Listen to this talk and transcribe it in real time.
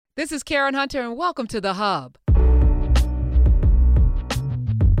This is Karen Hunter, and welcome to The Hub.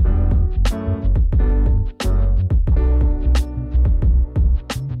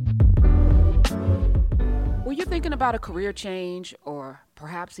 When you're thinking about a career change or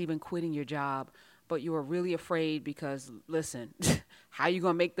perhaps even quitting your job, but you are really afraid because, listen, how you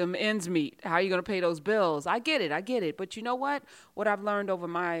going to make them ends meet? How are you going to pay those bills? I get it. But you know what? What I've learned over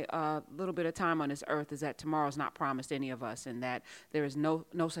my little bit of time on this earth is that tomorrow's not promised to any of us, and that there is no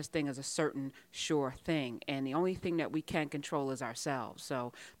such thing as a certain sure thing. And the only thing that we can control is ourselves.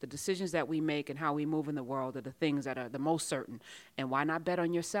 So the decisions that we make and how we move in the world are the things that are the most certain. And why not bet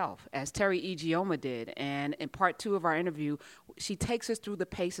on yourself, as Terry Ijeoma did? And in part 2 of our interview, she takes us through the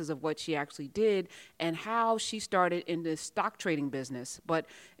paces of what she actually did and how she started in the stock trading business. But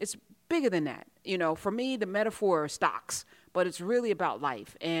it's bigger than that. You know, for me, the metaphor is stocks, but it's really about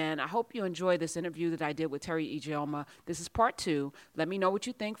life. And I hope you enjoy this interview that I did with Terry Ijeoma. This is part 2. Let me know what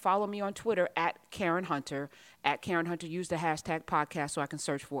you think. Follow me on Twitter at Karen Hunter. At Karen Hunter, use the hashtag podcast so I can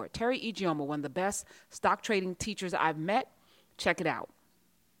search for it. Terry Ijeoma, one of the best stock trading teachers I've met. Check it out.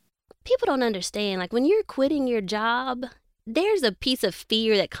 People don't understand. Like, when you're quitting your job, there's a piece of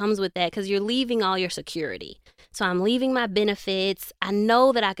fear that comes with that because you're leaving all your security. So I'm leaving my benefits. I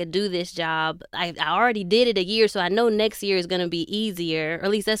know that I could do this job. I already did it a year, so I know next year is going to be easier, or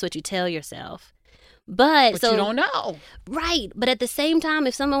at least that's what you tell yourself. But you don't know. Right. But at the same time,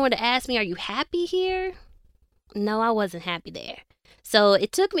 if someone were to ask me, are you happy here? No, I wasn't happy there. So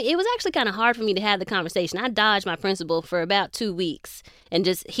it was actually kind of hard for me to have the conversation. I dodged my principal for about 2 weeks and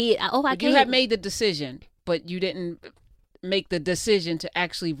just, you had made the decision, but you didn't make the decision to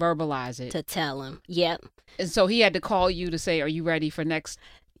actually verbalize it. To tell him. Yep. And so he had to call you to say, are you ready for next?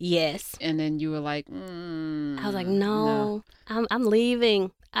 Yes. And then you were like, I was like, no. I'm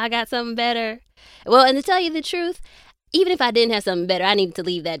leaving. I got something better. Well, and to tell you the truth, even if I didn't have something better, I needed to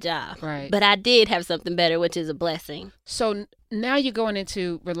leave that job. Right. But I did have something better, which is a blessing. So now you're going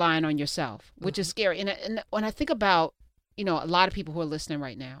into relying on yourself, which is scary. And when I think about, a lot of people who are listening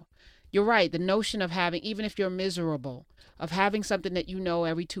right now, you're right. The notion of having, even if you're miserable, of having something that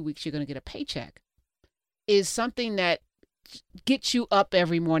every 2 weeks you're going to get a paycheck is something that gets you up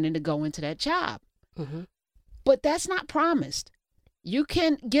every morning to go into that job. Mm-hmm. But that's not promised. You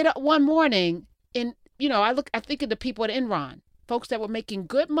can get up one morning and, I think of the people at Enron, folks that were making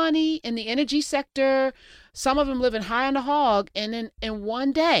good money in the energy sector, some of them living high on the hog. And then in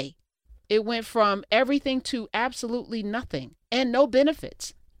one day, it went from everything to absolutely nothing and no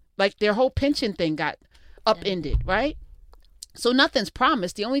benefits. Like their whole pension thing got upended, right? So nothing's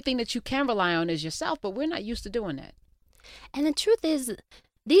promised. The only thing that you can rely on is yourself, but we're not used to doing that. And the truth is,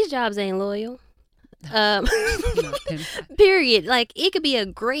 these jobs ain't loyal. Period. Like, it could be a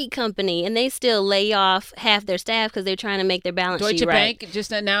great company and they still lay off half their staff because they're trying to make their balance sheet right. Deutsche Bank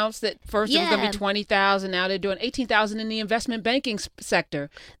just announced that first it was going to be 20,000. Now they're doing 18,000 in the investment banking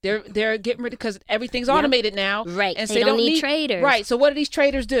sector. They're getting rid of, because everything's automated now. Right. And they don't need traders. Right. So what do these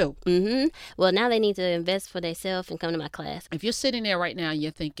traders do? Mm-hmm. Well, now they need to invest for themselves and come to my class. If you're sitting there right now and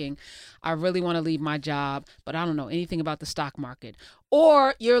you're thinking, I really want to leave my job, but I don't know anything about the stock market.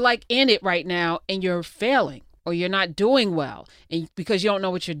 Or you're like in it right now and you're failing, or you're not doing well and because you don't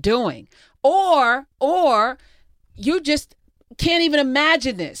know what you're doing. Or you just can't even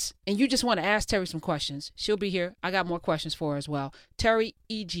imagine this and you just want to ask Terry some questions. She'll be here. I got more questions for her as well. Terry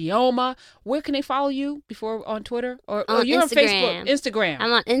Ijeoma. Where can they follow you before on Twitter? Or you're Instagram. on Facebook? Instagram.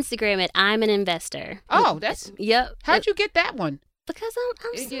 I'm on Instagram at I'm an Investor. Oh, that's... Yep. How'd you get that one? Because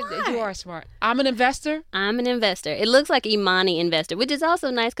I'm smart. You are smart. I'm an investor? I'm an investor. It looks like Imani Investor, which is also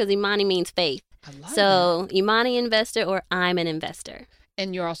nice because Imani means faith. I love that. Imani Investor or I'm an Investor.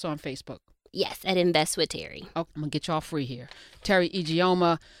 And you're also on Facebook? Yes, at Invest with Terry. Oh, I'm going to get y'all free here. Terry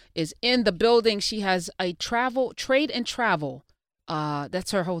Ijeoma is in the building. She has a trade and travel.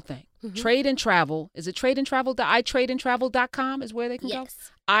 That's her whole thing. Mm-hmm. Trade and travel. Is it trade and travel? iTradeandTravel.com is where they can go?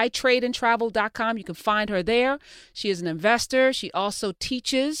 iTradeandTravel.com. You can find her there. She is an investor. She also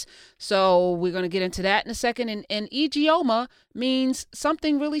teaches. So we're going to get into that in a second. And Ijeoma means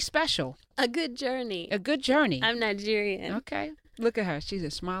something really special. A good journey. A good journey. I'm Nigerian. Okay. Look at her. She's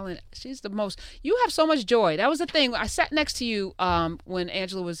a smiling. She's the most. You have so much joy. That was the thing. I sat next to you when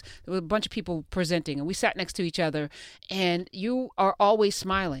Angela was. There were a bunch of people presenting, and we sat next to each other. And you are always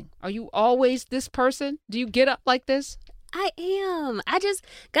smiling. Are you always this person? Do you get up like this? I am.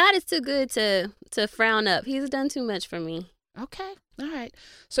 God is too good to frown up. He's done too much for me. Okay. All right.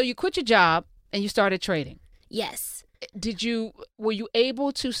 So you quit your job and you started trading. Yes. Were you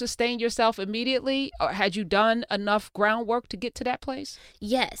able to sustain yourself immediately, or had you done enough groundwork to get to that place?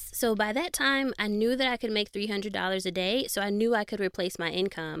 Yes. So by that time, I knew that I could make $300 a day. So I knew I could replace my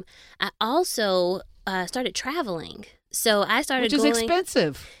income. I also started traveling. So I started Which is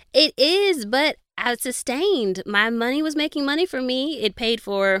expensive. It is, but I sustained. My money was making money for me. It paid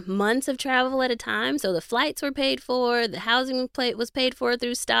for months of travel at a time. So the flights were paid for, the housing was paid for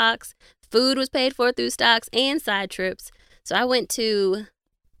through stocks, food was paid for through stocks, and side trips. So I went to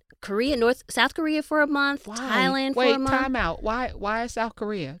South Korea for a month, Why? Thailand for a month. Wait, time out. Why South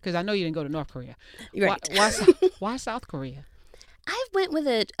Korea? Because I know you didn't go to North Korea. Right. Why South Korea? I went with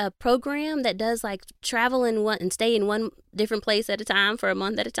a program that does like travel and stay in one different place at a time for a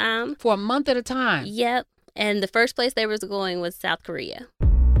month at a time. For a month at a time? Yep. And the first place they was going was South Korea.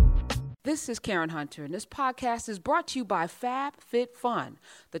 This is Karen Hunter, and this podcast is brought to you by FabFitFun.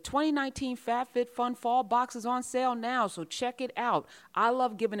 The 2019 FabFitFun Fall Box is on sale now, so check it out. I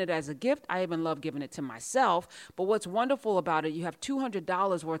love giving it as a gift. I even love giving it to myself. But what's wonderful about it, you have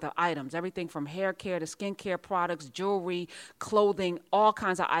 $200 worth of items, everything from hair care to skincare products, jewelry, clothing, all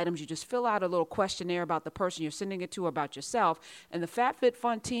kinds of items. You just fill out a little questionnaire about the person you're sending it to, about yourself, and the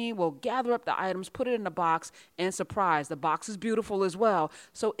FabFitFun team will gather up the items, put it in a box, and surprise. The box is beautiful as well.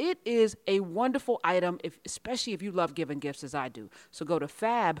 So it is a wonderful item, especially if you love giving gifts as I do. So go to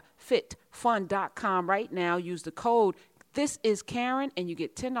fabfitfun.com right now. Use the code This is Karen, and you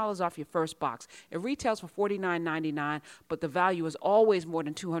get $10 off your first box. It retails for $49.99, but the value is always more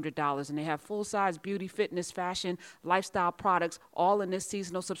than $200, and they have full-size beauty, fitness, fashion, lifestyle products, all in this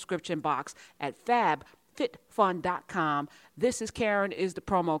seasonal subscription box at fabfitfun.com. This is Karen is the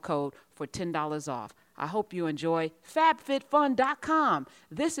promo code for $10 off. I hope you enjoy fabfitfun.com.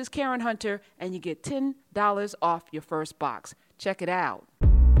 This is Karen Hunter, and you get $10 off your first box. Check it out.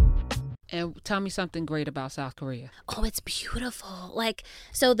 And tell me something great about South Korea. Oh, it's beautiful.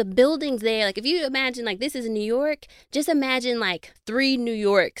 So the buildings there, if you imagine, this is New York, just imagine, 3 New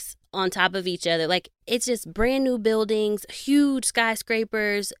Yorks on top of each other. It's just brand new buildings, huge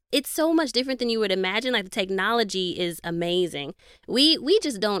skyscrapers. It's so much different than you would imagine. The technology is amazing. We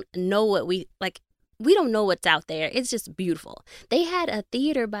just don't know what we don't know what's out there. It's just beautiful. They had a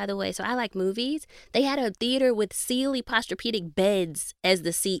theater, by the way, so I like movies. They had a theater with Sealy Posturepedic beds as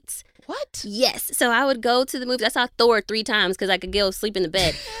the seats. What? Yes. So I would go to the movies. I saw Thor 3 times because I could go sleep in the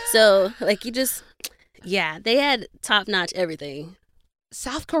bed. So, they had top-notch everything.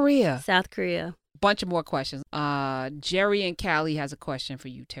 South Korea. South Korea. Bunch of more questions. Jerry and Callie has a question for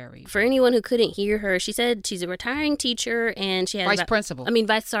you, Terry. For anyone who couldn't hear her, she said she's a retiring teacher and she has vice principal, and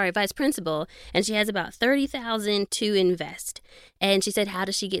she has about $30,000 to invest. And she said, how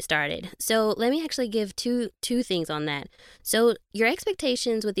does she get started? So let me actually give two things on that. So your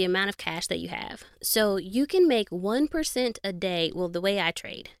expectations with the amount of cash that you have. So you can make 1% a day. Well, the way I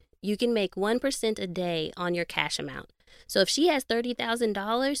trade, you can make 1% a day on your cash amount. So if she has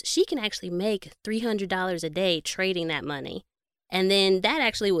 $30,000, she can actually make $300 a day trading that money. And then that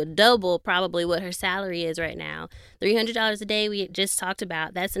actually would double probably what her salary is right now. $300 a day we just talked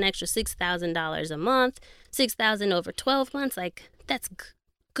about, that's an extra $6,000 a month, $6,000 over 12 months. That's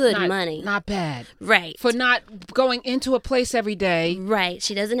good money. Not bad. Right. For not going into a place every day. Right.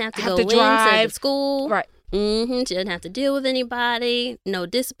 She doesn't have to go drive into school. Right. She doesn't have to deal with anybody. No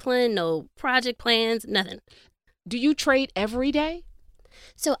discipline, no project plans, nothing. Do you trade every day?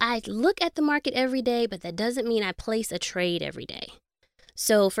 So I look at the market every day, but that doesn't mean I place a trade every day.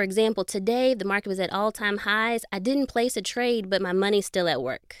 So, for example, today the market was at all-time highs. I didn't place a trade, but my money's still at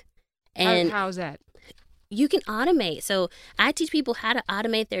work. And how's that? You can automate. So I teach people how to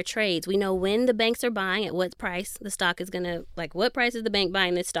automate their trades. We know when the banks are buying, at what price the stock is going to, what price is the bank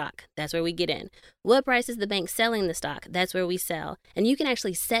buying this stock? That's where we get in. What price is the bank selling the stock? That's where we sell. And you can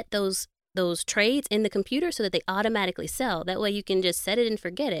actually set those trades in the computer so that they automatically sell. That way you can just set it and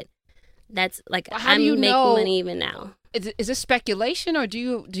forget it. That's I'm making money even now. Is this speculation, or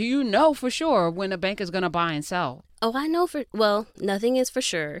do you know for sure when a bank is going to buy and sell? Oh, I know nothing is for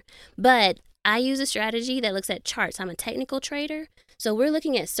sure, but I use a strategy that looks at charts. I'm a technical trader. So we're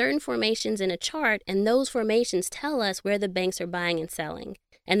looking at certain formations in a chart, and those formations tell us where the banks are buying and selling.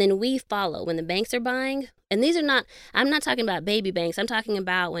 And then we follow when the banks are buying. And I'm not talking about baby banks. I'm talking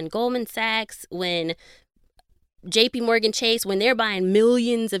about when Goldman Sachs, when JP Morgan Chase, when they're buying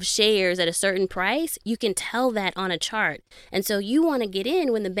millions of shares at a certain price, you can tell that on a chart. And so you want to get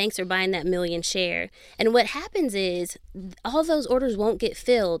in when the banks are buying that million share. And what happens is all those orders won't get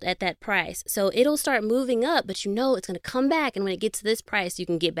filled at that price. So it'll start moving up, but it's going to come back. And when it gets to this price, you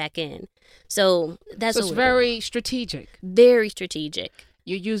can get back in. So it's very strategic. Very strategic.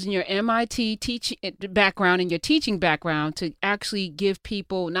 You're using your MIT teaching background and your teaching background to actually give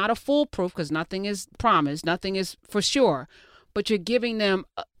people not a foolproof, because nothing is promised, nothing is for sure, but you're giving them,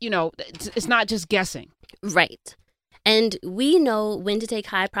 it's not just guessing. Right. And we know when to take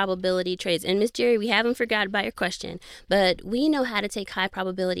high probability trades. And Miss Jerry, we haven't forgotten about your question, but we know how to take high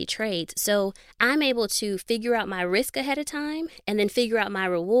probability trades. So I'm able to figure out my risk ahead of time and then figure out my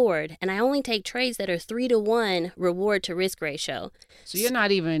reward. And I only take trades that are 3-to-1 reward to risk ratio. So you're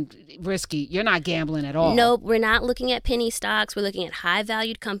not even risky. You're not gambling at all. Nope. We're not looking at penny stocks. We're looking at high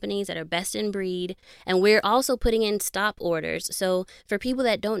valued companies that are best in breed. And we're also putting in stop orders. So for people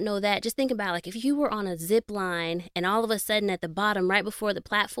that don't know that, just think about like if you were on a zip line and all of a sudden at the bottom right before the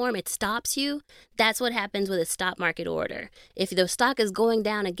platform it stops you. That's what happens with a stop market order. If the stock is going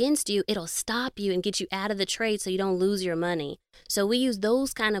down against you, it'll stop you and get you out of the trade so you don't lose your money. So we use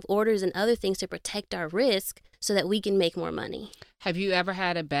those kind of orders and other things to protect our risk so that we can make more money. Have you ever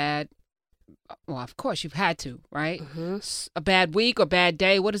had a bad, well, of course you've had to, right? Mm-hmm. A bad week or bad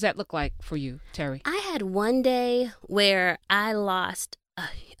day? What does that look like for you, Terry? I had one day where I lost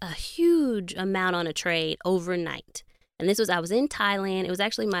a huge amount on a trade overnight. And I was in Thailand. It was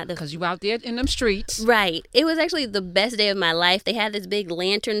actually because you out there in them streets. Right. It was actually the best day of my life. They had this big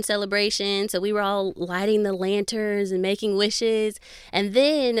lantern celebration. So we were all lighting the lanterns and making wishes. And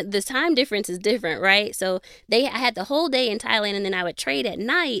then the time difference is different, right? So I had the whole day in Thailand, and then I would trade at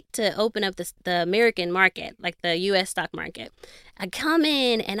night to open up the American market, like the U.S. stock market. I come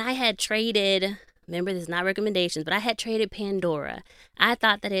in and I had traded, remember this is not recommendations, but I had traded Pandora. I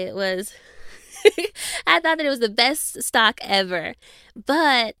thought that it was the best stock ever.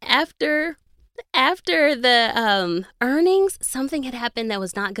 But after the earnings, something had happened that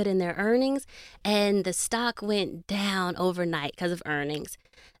was not good in their earnings, and the stock went down overnight because of earnings.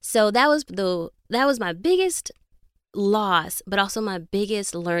 So that was my biggest loss, but also my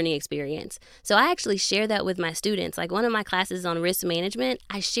biggest learning experience. So I actually share that with my students. Like one of my classes on risk management,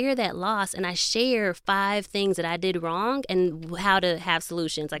 I share that loss and I share 5 things that I did wrong and how to have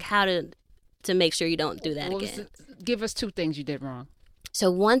solutions, like how to make sure you don't do that again. Give us 2 things you did wrong.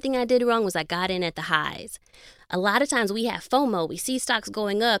 So one thing I did wrong was I got in at the highs. A lot of times we have FOMO. We see stocks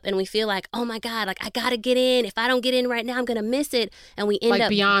going up and we feel like, oh my God, like I got to get in. If I don't get in right now, I'm going to miss it. And we end up. Like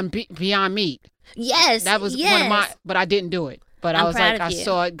Beyond Meat. Yes. That was one of my, but I didn't do it. But I was like, I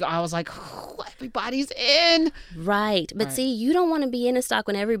saw it. I was like, oh, everybody's in. Right. But see, you don't want to be in a stock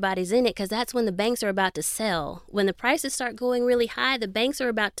when everybody's in it, because that's when the banks are about to sell. When the prices start going really high, the banks are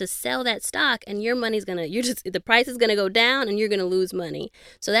about to sell that stock and your money's the price is going to go down and you're going to lose money.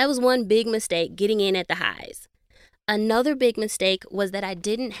 So that was one big mistake, getting in at the highs. Another big mistake was that I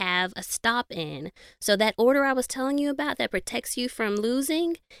didn't have a stop in. So that order I was telling you about that protects you from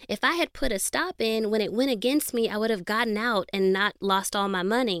losing, if I had put a stop in when it went against me, I would have gotten out and not lost all my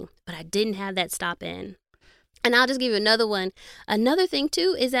money. But I didn't have that stop in. And I'll just give you another one. Another thing,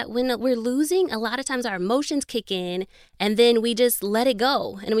 too, is that when we're losing, a lot of times our emotions kick in and then we just let it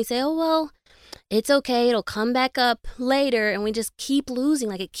go. And we say, oh, well, it's okay, it'll come back up later, and we just keep losing,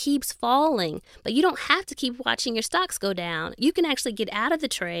 like it keeps falling. But you don't have to keep watching your stocks go down. You can actually get out of the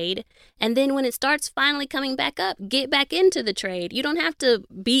trade, and then when it starts finally coming back up, get back into the trade. You don't have to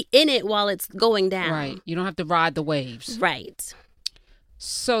be in it while it's going down. Right. You don't have to ride the waves. Right.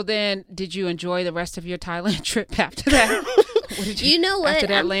 So then, did you enjoy the rest of your Thailand trip after that? You know what? After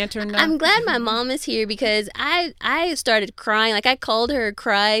that lantern? I'm glad my mom is here, because I started crying. Like I called her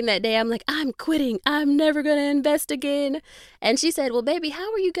crying that day. I'm like, I'm quitting. I'm never going to invest again. And she said, well, baby,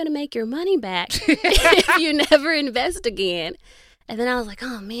 how are you going to make your money back if you never invest again? And then I was like,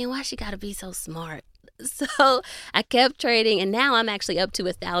 oh man, why she got to be so smart? So I kept trading, and now I'm actually up to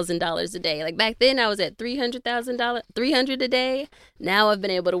 $1,000 a day. Like back then I was at $300 a day. Now I've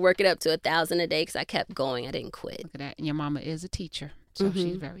been able to work it up to $1,000 a day because I kept going. I didn't quit. Look at that. And your mama is a teacher, so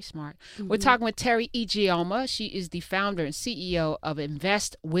she's very smart. We're talking with Terry Ijeoma. She is the founder and CEO of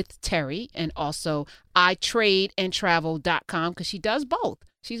Invest with Terry, and also iTradeandTravel.com, because she does both.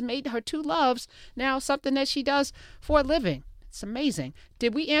 She's made her 2 loves now something that she does for a living. It's amazing.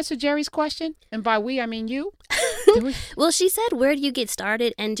 Did we answer Jerry's question? And by we, I mean you. Well, she said, where do you get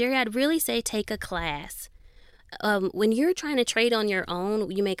started? And Jerry, I'd really say take a class. When you're trying to trade on your own,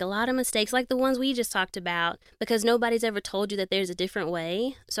 you make a lot of mistakes like the ones we just talked about, because nobody's ever told you that there's a different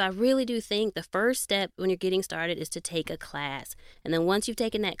way. So I really do think the first step when you're getting started is to take a class. And then once you've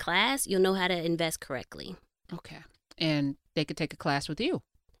taken that class, you'll know how to invest correctly. Okay. And they could take a class with you.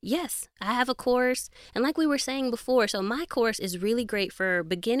 Yes, I have a course. And like we were saying before, so my course is really great for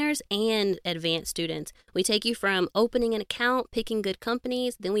beginners and advanced students. We take you from opening an account, picking good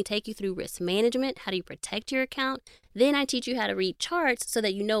companies, then we take you through risk management, how do you protect your account. Then I teach you how to read charts so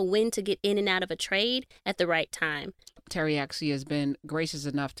that you know when to get in and out of a trade at the right time. Terry actually has been gracious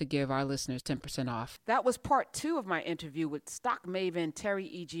enough to give our listeners 10% off. That was part 2 of my interview with stock maven Terry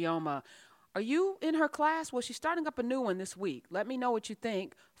Ijeoma. Are you in her class? Well, she's starting up a new one this week. Let me know what you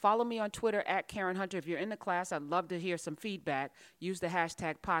think. Follow me on Twitter at Karen Hunter. If you're in the class, I'd love to hear some feedback. Use the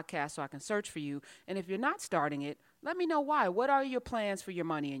hashtag podcast so I can search for you. And if you're not starting it, let me know why. What are your plans for your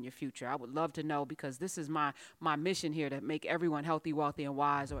money in your future? I would love to know, because this is my mission here, to make everyone healthy, wealthy, and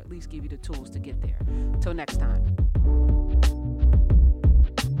wise, or at least give you the tools to get there. Till next time.